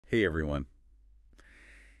Hey everyone.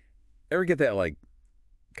 Ever get that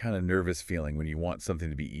kind of nervous feeling when you want something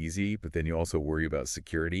to be easy, but then you also worry about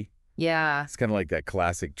security? Yeah. It's kind of like that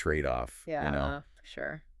classic trade-off, Yeah,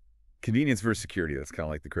 sure. Convenience versus security. That's kind of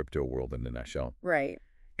like the crypto world in a nutshell. Right.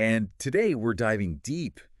 And today we're diving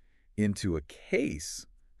deep into a case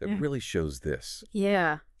that Yeah. really shows this.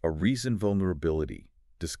 Yeah. A recent vulnerability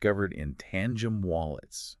discovered in Tangem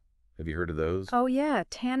Wallets. Have you heard of those? Oh, yeah,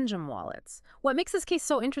 Tangem Wallets. What makes this case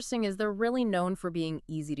so interesting is they're really known for being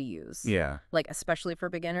easy to use, Yeah. like especially for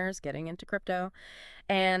beginners getting into crypto.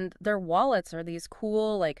 And their wallets are these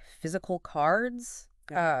cool, like physical cards,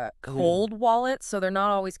 cold wallets, so they're not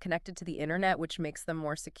always connected to the internet, which makes them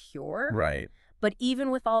more secure. Right. But even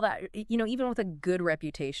with all that, even with a good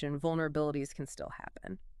reputation, vulnerabilities can still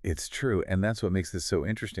happen. It's true, and that's what makes this so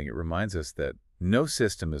interesting. It reminds us that no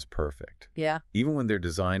system is perfect, Yeah. even when they're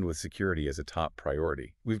designed with security as a top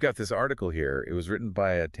priority. We've got this article here. It was written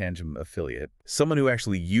by a Tangem affiliate, someone who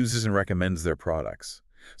actually uses and recommends their products.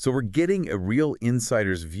 So we're getting a real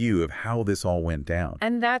insider's view of how this all went down.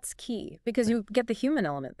 And that's key because you get the human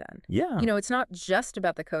element then. Yeah. It's not just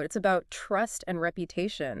about the code. It's about trust and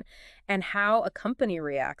reputation and how a company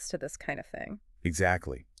reacts to this kind of thing.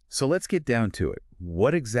 Exactly. So let's get down to it.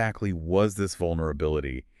 What exactly was this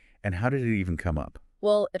vulnerability, and how did it even come up?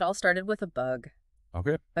 Well, it all started with a bug,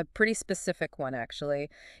 Okay. a pretty specific one, actually.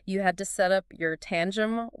 You had to set up your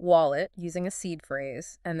Tangem wallet using a seed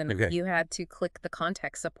phrase, and then Okay. you had to click the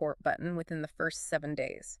contact support button within the first 7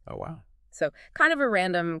 days. Oh, wow. So kind of a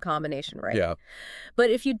random combination, right? Yeah. But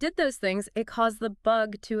if you did those things, it caused the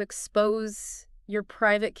bug to expose your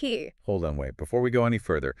private key. Hold on, wait. Before we go any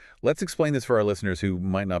further, let's explain this for our listeners who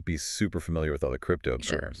might not be super familiar with all the crypto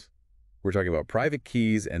Sure. terms. We're talking about private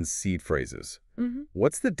keys and seed phrases. Mm-hmm.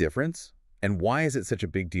 What's the difference, and why is it such a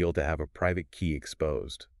big deal to have a private key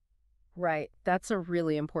exposed? Right. That's a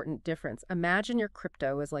really important difference. Imagine your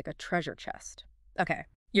crypto is like a treasure chest. Okay.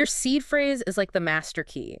 Your seed phrase is like the master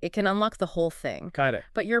key. It can unlock the whole thing. Got it.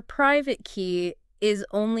 But your private key is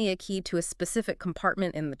only a key to a specific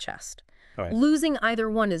compartment in the chest. All right. Losing either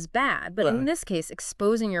one is bad, but in Right. this case,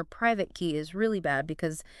 exposing your private key is really bad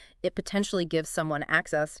because it potentially gives someone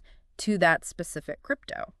access to that specific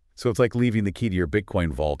crypto. So it's like leaving the key to your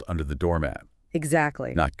Bitcoin vault under the doormat.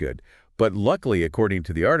 Exactly. Not good. But luckily, according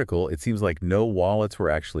to the article, it seems like no wallets were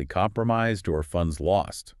actually compromised or funds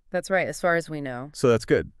lost. That's right, as far as we know. So that's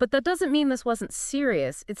good. But that doesn't mean this wasn't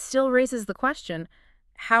serious. It still raises the question,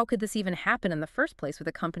 how could this even happen in the first place with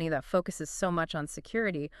a company that focuses so much on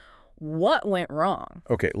security? What went wrong?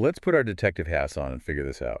 Okay, let's put our detective hats on and figure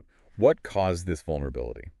this out. What caused this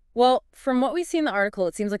vulnerability? Well, from what we see in the article,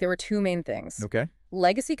 it seems like there were two main things. Okay.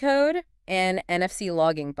 Legacy code and NFC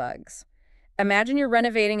logging bugs. Imagine you're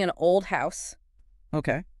renovating an old house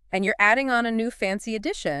Okay. and you're adding on a new fancy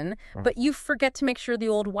addition, but you forget to make sure the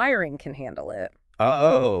old wiring can handle it.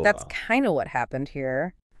 Oh. That's kind of what happened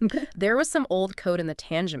here. There was some old code in the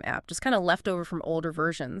Tangem app, just kind of left over from older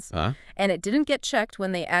versions. Huh? And it didn't get checked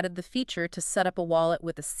when they added the feature to set up a wallet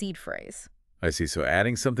with a seed phrase. I see. So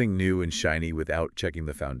adding something new and shiny without checking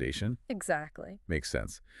the foundation Exactly. makes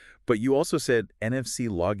sense. But you also said NFC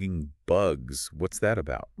logging bugs. What's that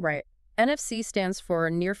about? Right. NFC stands for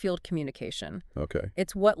Near Field Communication. Okay.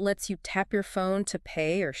 It's what lets you tap your phone to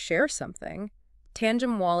pay or share something.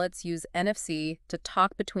 Tangem wallets use NFC to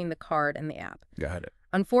talk between the card and the app. Got it.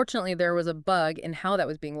 Unfortunately, there was a bug in how that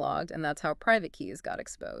was being logged, and that's how private keys got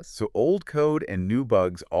exposed. So old code and new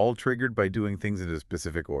bugs all triggered by doing things in a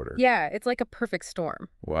specific order. Yeah, it's like a perfect storm.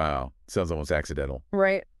 Wow. Sounds almost accidental.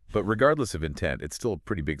 Right. But regardless of intent, it's still a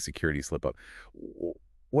pretty big security slip-up.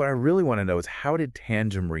 What I really want to know is, how did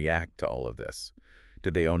Tangem react to all of this?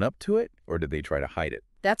 Did they own up to it, or did they try to hide it?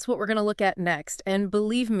 That's what we're going to look at next. And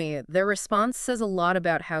believe me, their response says a lot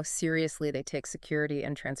about how seriously they take security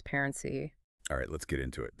and transparency. All right, let's get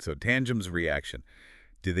into it. So Tangem's reaction.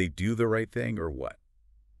 Did they do the right thing, or what?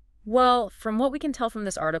 Well, from what we can tell from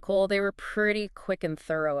this article, they were pretty quick and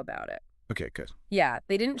thorough about it. Okay, good. Yeah,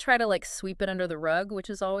 they didn't try to sweep it under the rug, which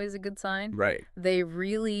is always a good sign. Right. They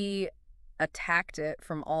really attacked it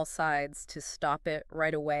from all sides to stop it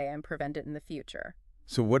right away and prevent it in the future.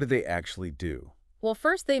 So what did they actually do? Well,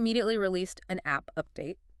 first, they immediately released an app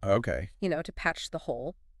update, Okay. to patch the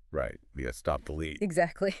hole. Right. Yeah, stop the lead.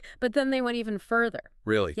 Exactly. But then they went even further.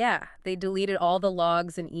 Really? Yeah, they deleted all the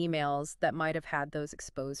logs and emails that might have had those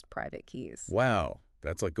exposed private keys. Wow.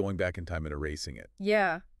 That's like going back in time and erasing it.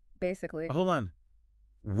 Yeah, basically. Hold on.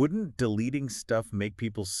 Wouldn't deleting stuff make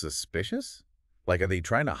people suspicious? Like, are they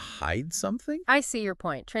trying to hide something? I see your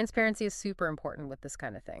point. Transparency is super important with this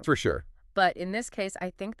kind of thing. For sure. But in this case, I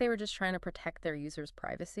think they were just trying to protect their users'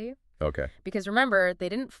 privacy. Okay. Because remember, they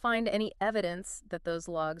didn't find any evidence that those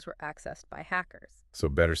logs were accessed by hackers. So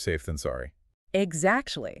better safe than sorry.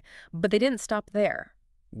 Exactly. But they didn't stop there.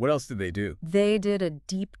 What else did they do? They did a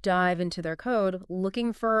deep dive into their code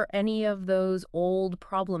looking for any of those old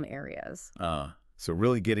problem areas. So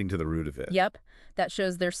really getting to the root of it. Yep. That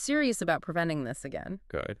shows they're serious about preventing this again.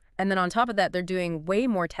 Good. And then on top of that, they're doing way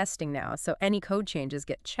more testing now, so any code changes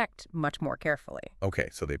get checked much more carefully. Okay,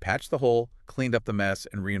 so they patched the hole, cleaned up the mess,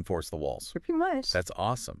 and reinforced the walls. Pretty much. That's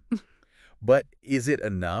awesome. But is it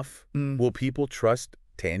enough? Will people trust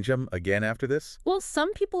Tangem again after this? Well,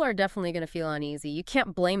 some people are definitely going to feel uneasy. You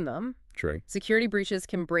can't blame them. True. Security breaches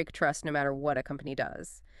can break trust no matter what a company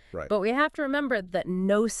does. Right. But we have to remember that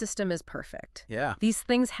no system is perfect. Yeah. These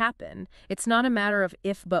things happen. It's not a matter of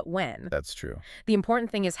if but when. That's true. The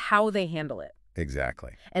important thing is how they handle it.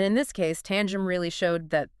 Exactly. And in this case, Tangem really showed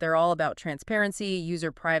that they're all about transparency,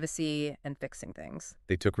 user privacy, and fixing things.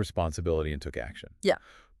 They took responsibility and took action. Yeah.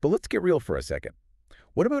 But let's get real for a second.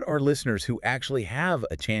 What about our listeners who actually have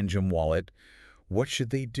a Tangem wallet? What should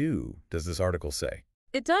they do, does this article say?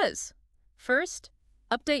 It does. First,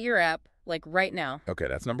 update your app, like right now. Okay,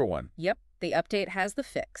 that's number one. Yep, the update has the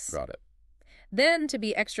fix. Got it. Then, to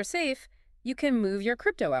be extra safe, you can move your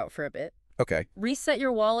crypto out for a bit. Okay. Reset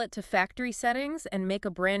your wallet to factory settings and make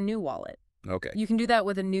a brand new wallet. Okay. You can do that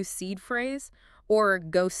with a new seed phrase or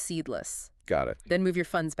go seedless. Got it. Then move your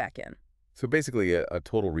funds back in. So basically a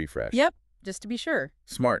total refresh. Yep, just to be sure.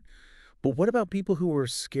 Smart. But what about people who are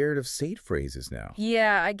scared of seed phrases now?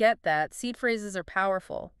 Yeah, I get that. Seed phrases are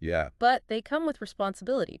powerful. Yeah. But they come with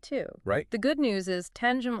responsibility, too. Right? The good news is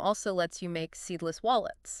Tangem also lets you make seedless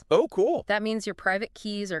wallets. Oh, cool. That means your private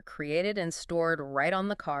keys are created and stored right on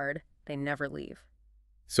the card. They never leave.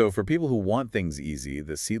 So for people who want things easy,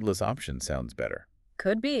 the seedless option sounds better.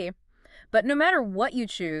 Could be. But no matter what you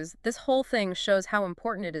choose, this whole thing shows how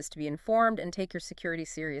important it is to be informed and take your security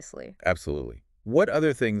seriously. Absolutely. What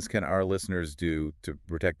other things can our listeners do to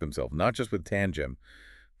protect themselves, not just with Tangem,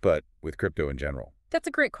 but with crypto in general? That's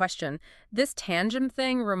a great question. This Tangem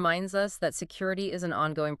thing reminds us that security is an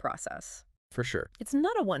ongoing process. For sure. It's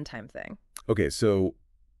not a one-time thing. Okay, so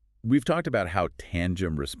we've talked about how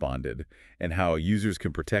Tangem responded and how users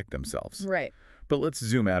can protect themselves. Right. But let's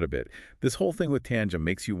zoom out a bit. This whole thing with Tangem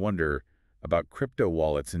makes you wonder about crypto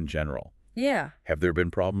wallets in general. Yeah, Have there been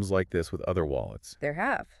problems like this with other wallets? there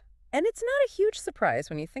have. And it's not a huge surprise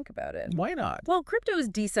when you think about it. Why not? Well, crypto is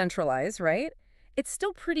decentralized, right? It's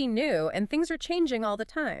still pretty new, and things are changing all the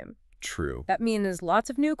time. True. That means lots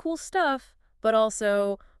of new cool stuff, but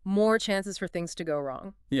also more chances for things to go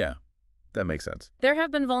wrong. Yeah, that makes sense. There have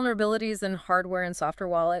been vulnerabilities in hardware and software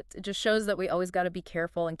wallets. It just shows that we always got to be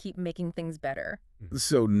careful and keep making things better.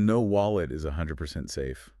 So no wallet is 100%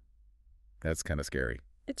 safe. That's kind of scary.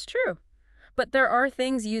 It's true. But there are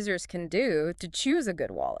things users can do to choose a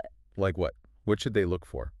good wallet. Like what? What should they look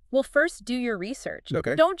for? Well, first, do your research.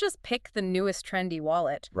 Okay. Don't just pick the newest trendy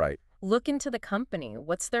wallet. Right. Look into the company.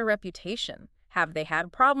 What's their reputation? Have they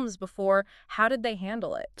had problems before? How did they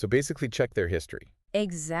handle it? So basically check their history.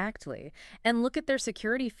 Exactly. And look at their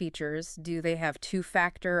security features. Do they have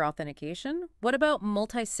two-factor authentication? What about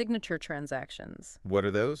multi-signature transactions? What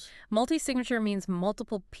are those? Multi-signature means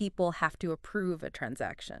multiple people have to approve a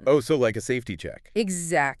transaction. Oh, so like a safety check.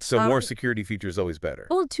 Exact. So more security features always better.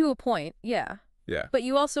 Well, to a point, yeah. Yeah. But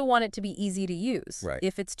you also want it to be easy to use. Right.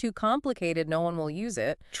 If it's too complicated, no one will use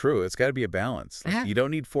it. True. It's got to be a balance. Yeah. You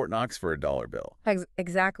don't need Fort Knox for a dollar bill.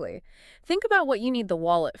 Exactly. Think about what you need the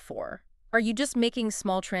wallet for. Are you just making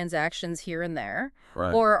small transactions here and there?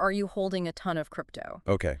 Right. Or are you holding a ton of crypto?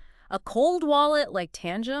 Okay. A cold wallet like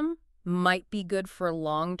Tangem might be good for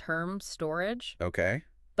long-term storage, Okay.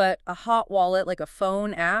 but a hot wallet like a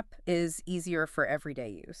phone app is easier for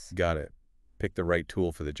everyday use. Got it. Pick the right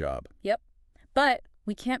tool for the job. Yep. But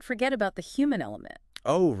we can't forget about the human element.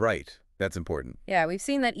 Oh, right. That's important. Yeah, we've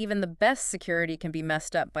seen that even the best security can be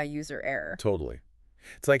messed up by user error. Totally.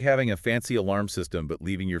 It's like having a fancy alarm system but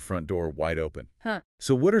leaving your front door wide open. Huh.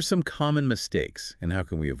 So what are some common mistakes and how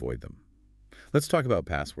can we avoid them? Let's talk about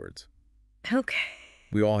passwords. Okay.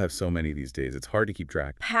 We all have so many these days. It's hard to keep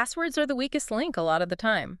track. Passwords are the weakest link a lot of the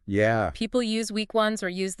time. Yeah. People use weak ones or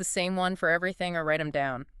use the same one for everything or write them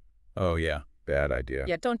down. Oh, yeah. Bad idea.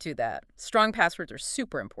 Yeah, don't do that. Strong passwords are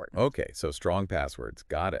super important. Okay, so strong passwords.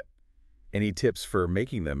 Got it. Any tips for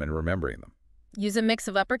making them and remembering them? Use a mix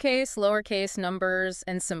of uppercase, lowercase, numbers,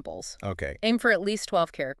 and symbols. Okay. Aim for at least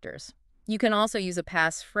 12 characters. You can also use a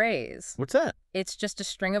passphrase. What's that? It's just a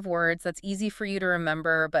string of words that's easy for you to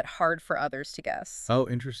remember but hard for others to guess. Oh,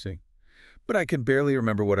 interesting. But I can barely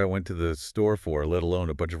remember what I went to the store for, let alone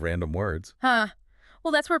a bunch of random words. Huh.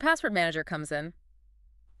 Well, that's where Password Manager comes in.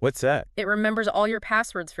 What's that? It remembers all your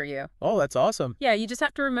passwords for you. Oh, that's awesome. Yeah, you just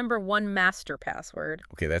have to remember one master password.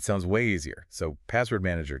 Okay, that sounds way easier. So password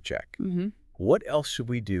manager, check. Mm-hmm. What else should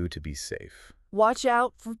we do to be safe? Watch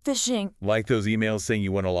out for phishing. Like those emails saying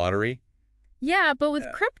you won a lottery? Yeah, but with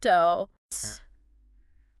crypto...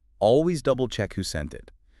 Always double check who sent it.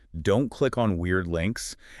 Don't click on weird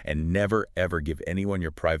links, and never ever give anyone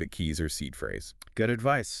your private keys or seed phrase. Good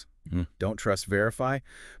advice. Hmm. Don't trust, verify.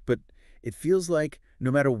 But it feels like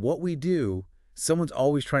no matter what we do, someone's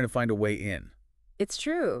always trying to find a way in. It's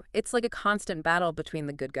true. It's like a constant battle between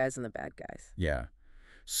the good guys and the bad guys. Yeah.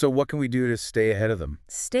 So what can we do to stay ahead of them?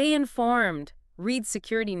 Stay informed. Read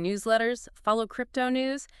security newsletters, follow crypto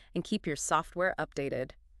news, and keep your software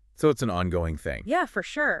updated. So it's an ongoing thing. Yeah, for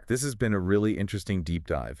sure. This has been a really interesting deep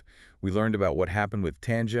dive. We learned about what happened with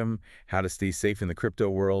Tangem, how to stay safe in the crypto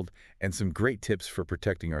world, and some great tips for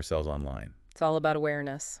protecting ourselves online. It's all about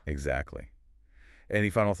awareness. Exactly. Any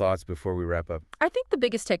final thoughts before we wrap up? I think the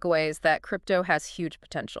biggest takeaway is that crypto has huge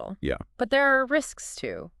potential. Yeah. But there are risks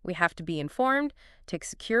too. We have to be informed, take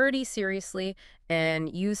security seriously,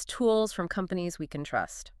 and use tools from companies we can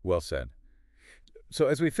trust. Well said. So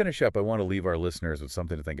as we finish up, I want to leave our listeners with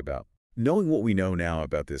something to think about. Knowing what we know now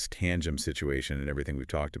about this Tangem situation and everything we've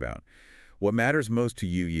talked about, what matters most to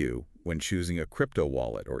you when choosing a crypto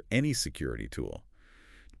wallet or any security tool?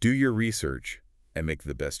 Do your research and make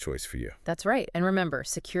the best choice for you. That's right. And remember,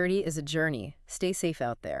 security is a journey. Stay safe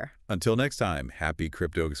out there. Until next time, happy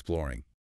crypto exploring.